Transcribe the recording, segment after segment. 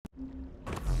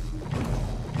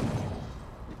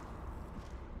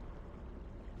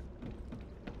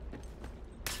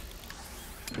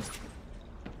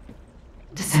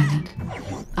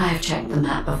I have checked the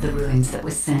map of the ruins that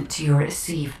was sent to your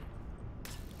receive.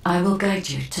 I will guide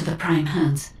you to the Prime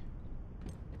Hands.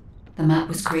 The map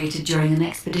was created during an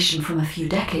expedition from a few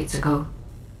decades ago,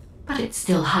 but it's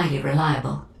still highly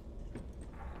reliable.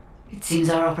 It seems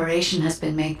our operation has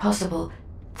been made possible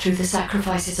through the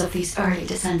sacrifices of these early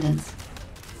descendants.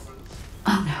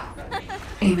 Oh no.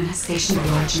 Eamon has stationed a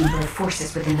large number of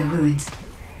forces within the ruins.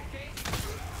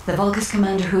 The Vulgus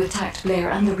commander who attacked Blair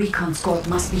and the recon squad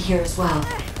must be here as well.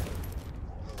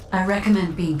 I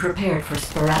recommend being prepared for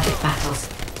sporadic battles.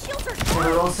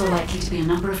 There are also likely to be a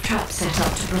number of traps set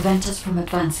up to prevent us from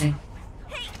advancing.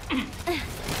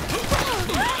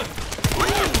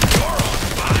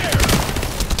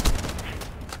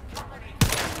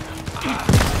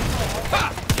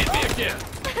 Hit me again!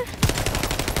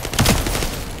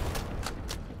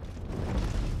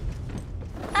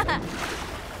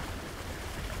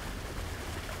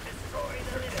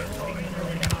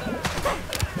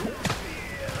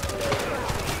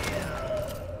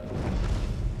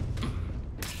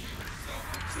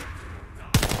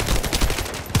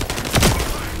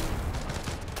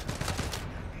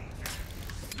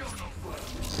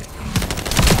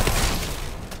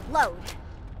 Load.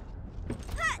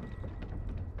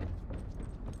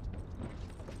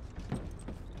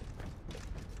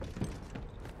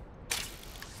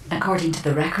 According to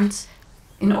the records,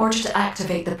 in order to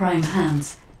activate the Prime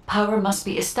Hands, power must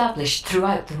be established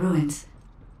throughout the ruins.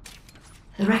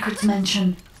 The records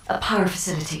mention a power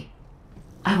facility.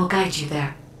 I will guide you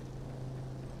there.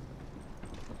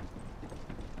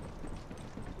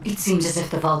 It seems as if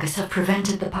the Vulgus have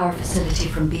prevented the power facility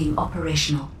from being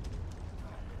operational.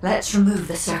 Let's remove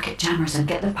the circuit jammers and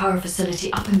get the power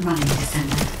facility up and running,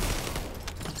 Descendant.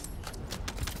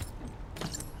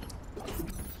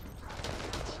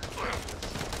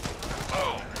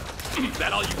 Is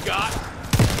that all you got?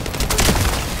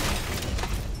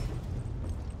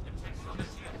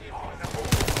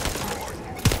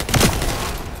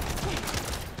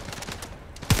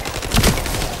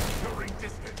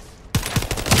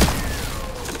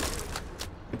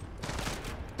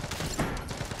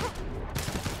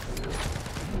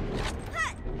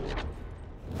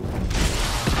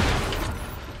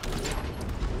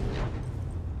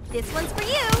 This one's for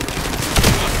you.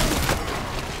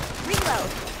 Reload.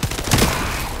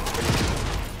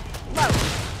 Load.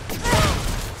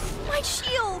 My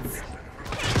shields.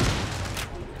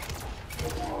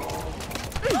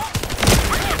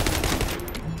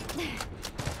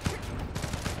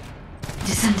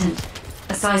 Descendant,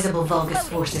 a sizable Vulgus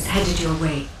force is headed your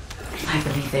way. I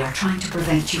believe they are trying to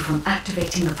prevent you from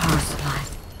activating the power supply.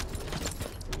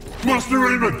 Master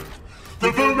Raymond!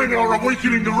 The vermin are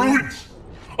awakening the ruins!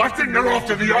 I think they're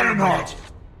after the Ironheart!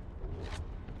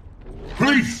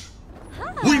 Please!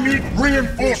 We need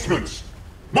reinforcements!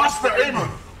 Master Aemon!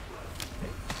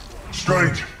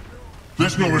 Strange.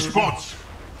 There's no response.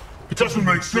 It doesn't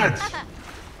make sense.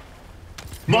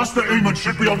 Master Aemon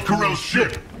should be on Corell's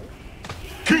ship.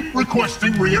 Keep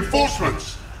requesting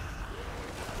reinforcements!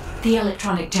 The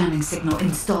electronic jamming signal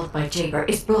installed by Jaber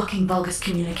is blocking Vulgus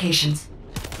communications.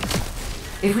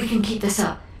 If we can keep this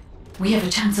up, we have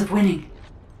a chance of winning.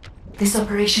 This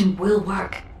operation will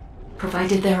work,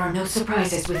 provided there are no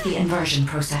surprises with the inversion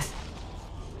process.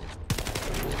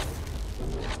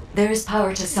 There is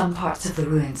power to some parts of the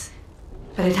ruins,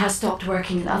 but it has stopped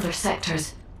working in other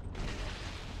sectors.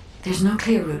 There's no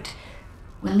clear route.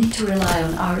 We'll need to rely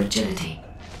on our agility.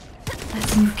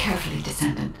 Let's move carefully,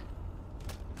 Descendant.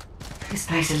 This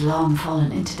place has long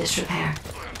fallen into disrepair.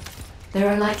 There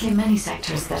are likely many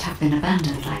sectors that have been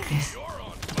abandoned like this.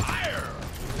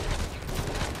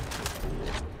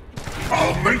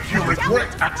 I'll make you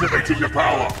regret activating your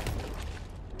power!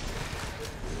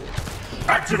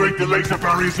 Activate the laser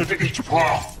barriers at each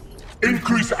path!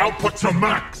 Increase output to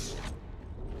max!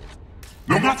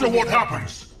 No matter what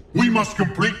happens, we must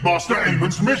complete Master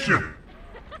Aemon's mission!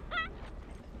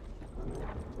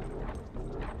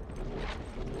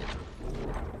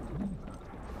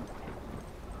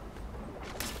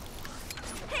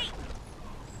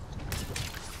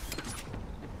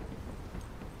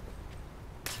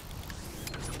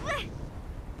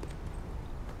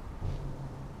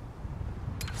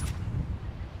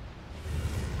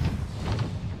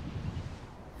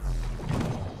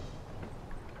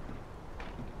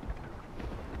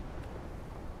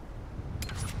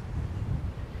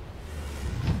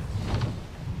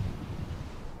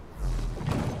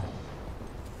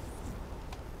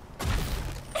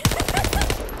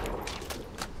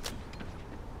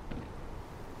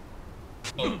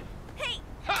 Hey!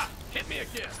 Ha! Hit me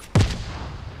again!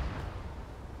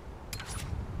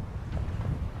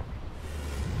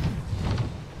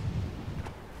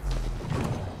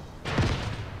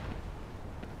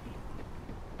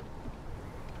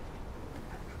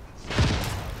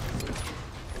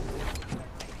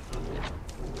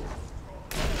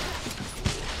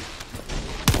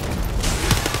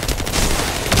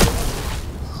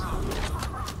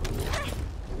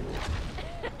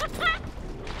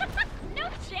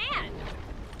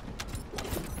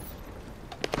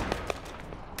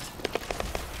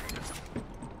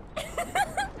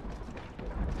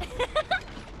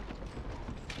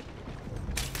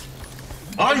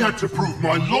 had to prove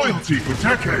my loyalty for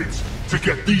decades to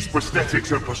get these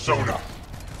prosthetics and persona.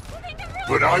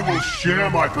 But I will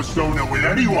share my persona with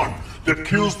anyone that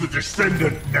kills the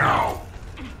Descendant now.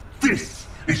 This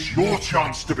is your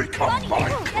chance to become my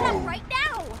Get up clone. right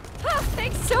now! Oh,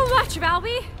 thanks so much,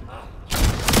 Valby.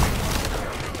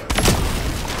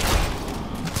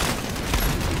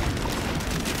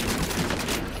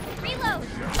 Reload!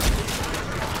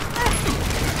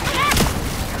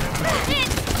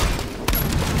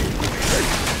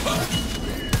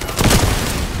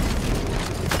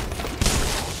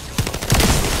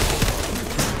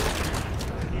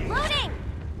 Loading!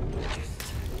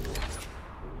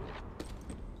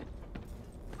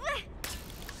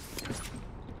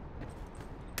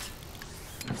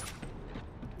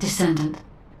 Descendant,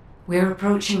 we're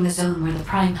approaching the zone where the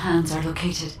Prime Hands are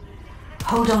located.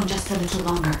 Hold on just a little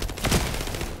longer.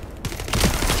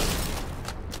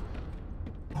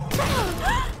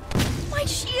 My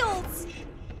shields!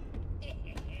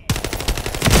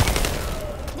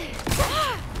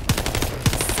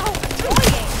 So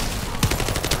annoying!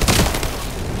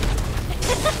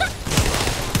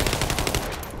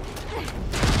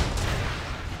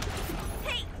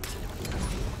 Hey!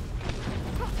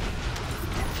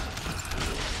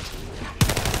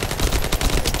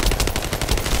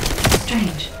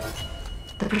 Strange.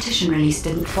 The partition release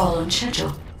didn't fall on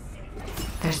schedule.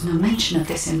 There's no mention of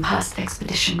this in past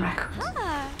expedition records.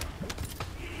 Ah.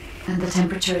 And the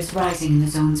temperature is rising in the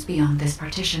zones beyond this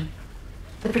partition.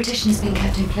 The partition is being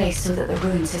kept in place so that the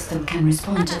ruin system can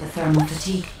respond to the thermal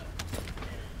fatigue.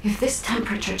 If this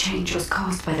temperature change was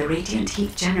caused by the radiant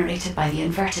heat generated by the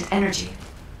inverted energy,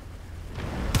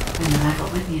 then the level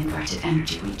when the inverted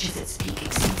energy reaches its peak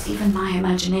exceeds even my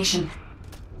imagination.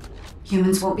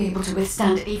 Humans won't be able to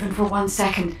withstand it even for 1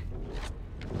 second.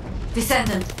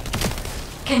 Descendant,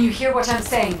 can you hear what I'm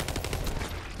saying?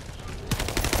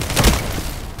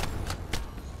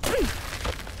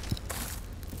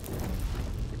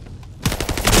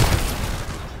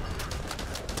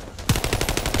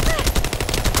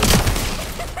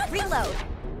 Reload!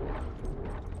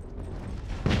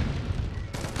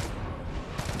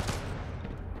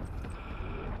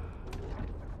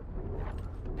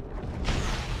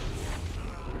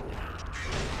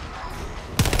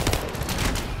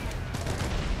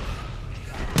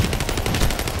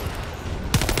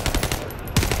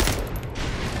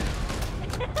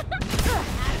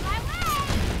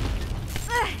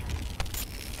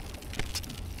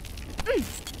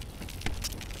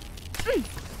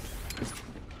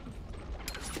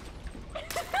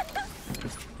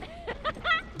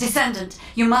 Descendant,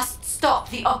 you must stop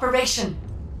the operation.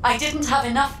 I didn't have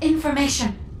enough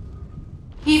information.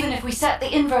 Even if we set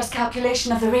the inverse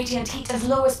calculation of the radiant heat as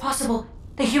low as possible,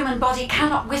 the human body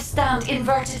cannot withstand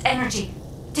inverted energy.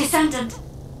 Descendant!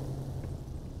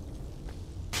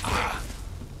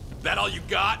 That all you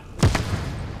got?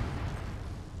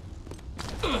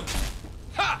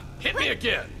 Ha! Hit me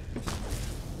again!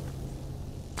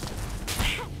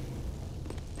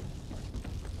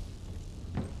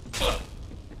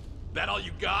 That all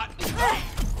you got?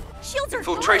 Shields are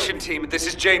Infiltration team, this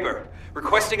is Jaber.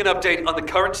 Requesting an update on the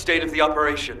current state of the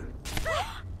operation.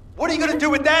 What are you gonna do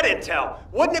with that intel?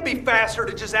 Wouldn't it be faster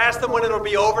to just ask them when it'll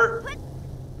be over?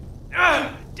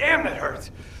 Damn, that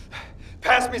hurts.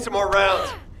 Pass me some more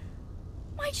rounds.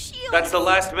 My shield! That's the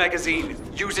last magazine.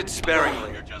 Use it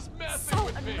sparingly. You're just messing so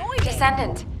with me. annoying!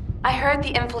 Descendant, I heard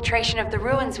the infiltration of the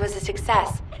ruins was a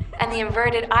success, and the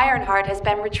inverted Ironheart has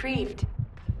been retrieved.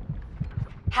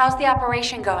 How's the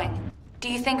operation going? Do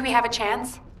you think we have a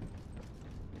chance?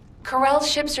 Corell's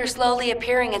ships are slowly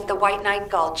appearing at the White Knight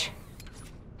Gulch.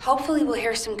 Hopefully we'll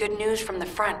hear some good news from the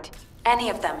front. Any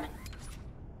of them.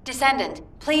 Descendant,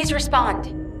 please respond.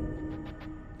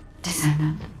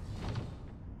 Descendant,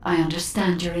 I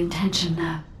understand your intention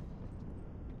now.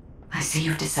 I see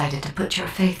you've decided to put your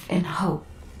faith in hope.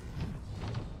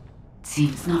 It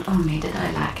seems not only did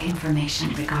I lack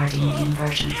information regarding the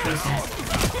inversion process,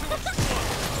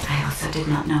 I also did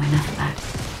not know enough about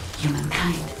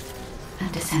humankind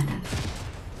and Descendant.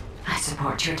 I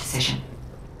support your decision.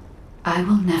 I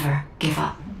will never give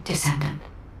up, Descendant.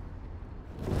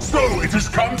 So it has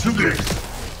come to this.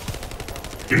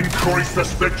 Increase the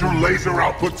spectral laser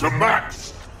output to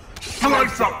max.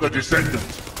 Slice up the Descendant.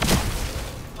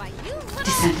 Why, you little...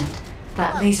 Descendant,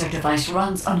 that laser device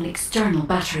runs on an external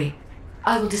battery.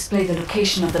 I will display the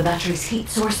location of the battery's heat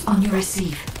source on your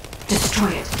receive. Destroy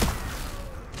it.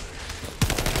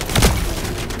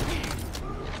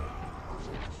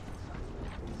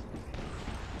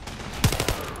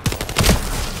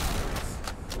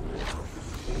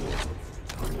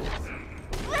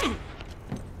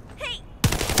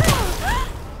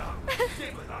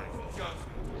 Shields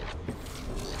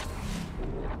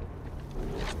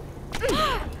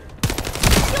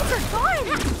are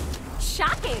gone!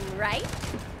 Shocking, right?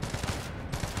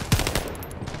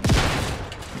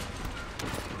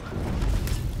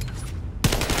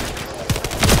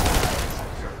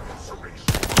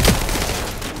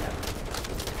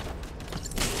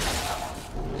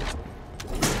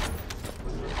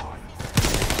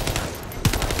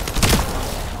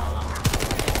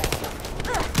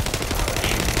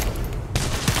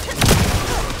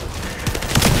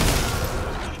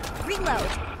 Reload.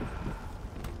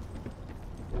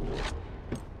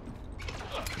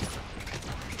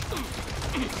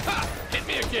 Ha! Hit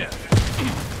me again.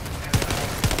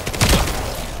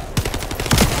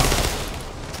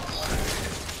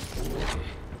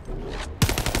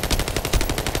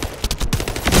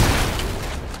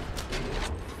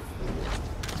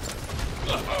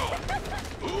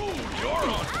 Ooh, you're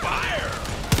on fire.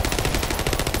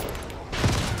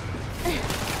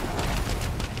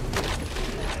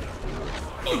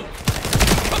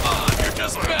 Come on, you're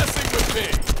just messing with me.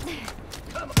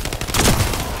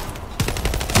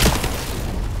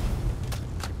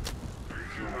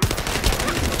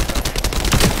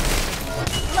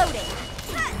 Loading.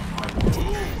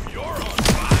 Ooh, you're on fire.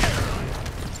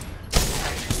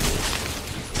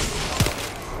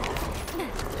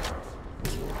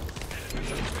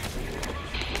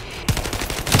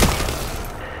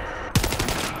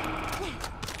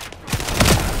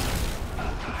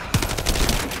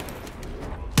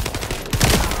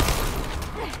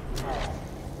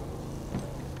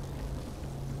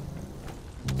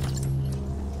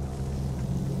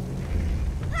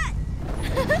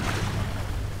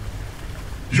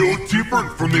 You're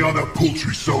different from the other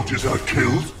paltry soldiers I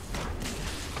killed.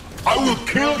 I will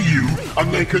kill you and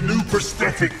make a new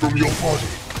prosthetic from your body.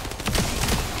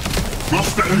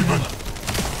 Master Eamon,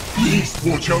 please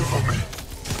watch over me.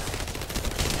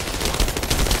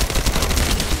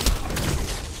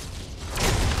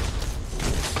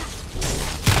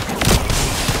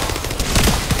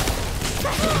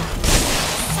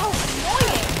 So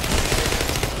annoying!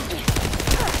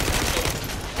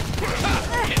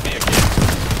 Hit me again.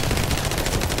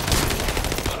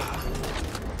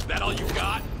 That all you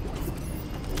got?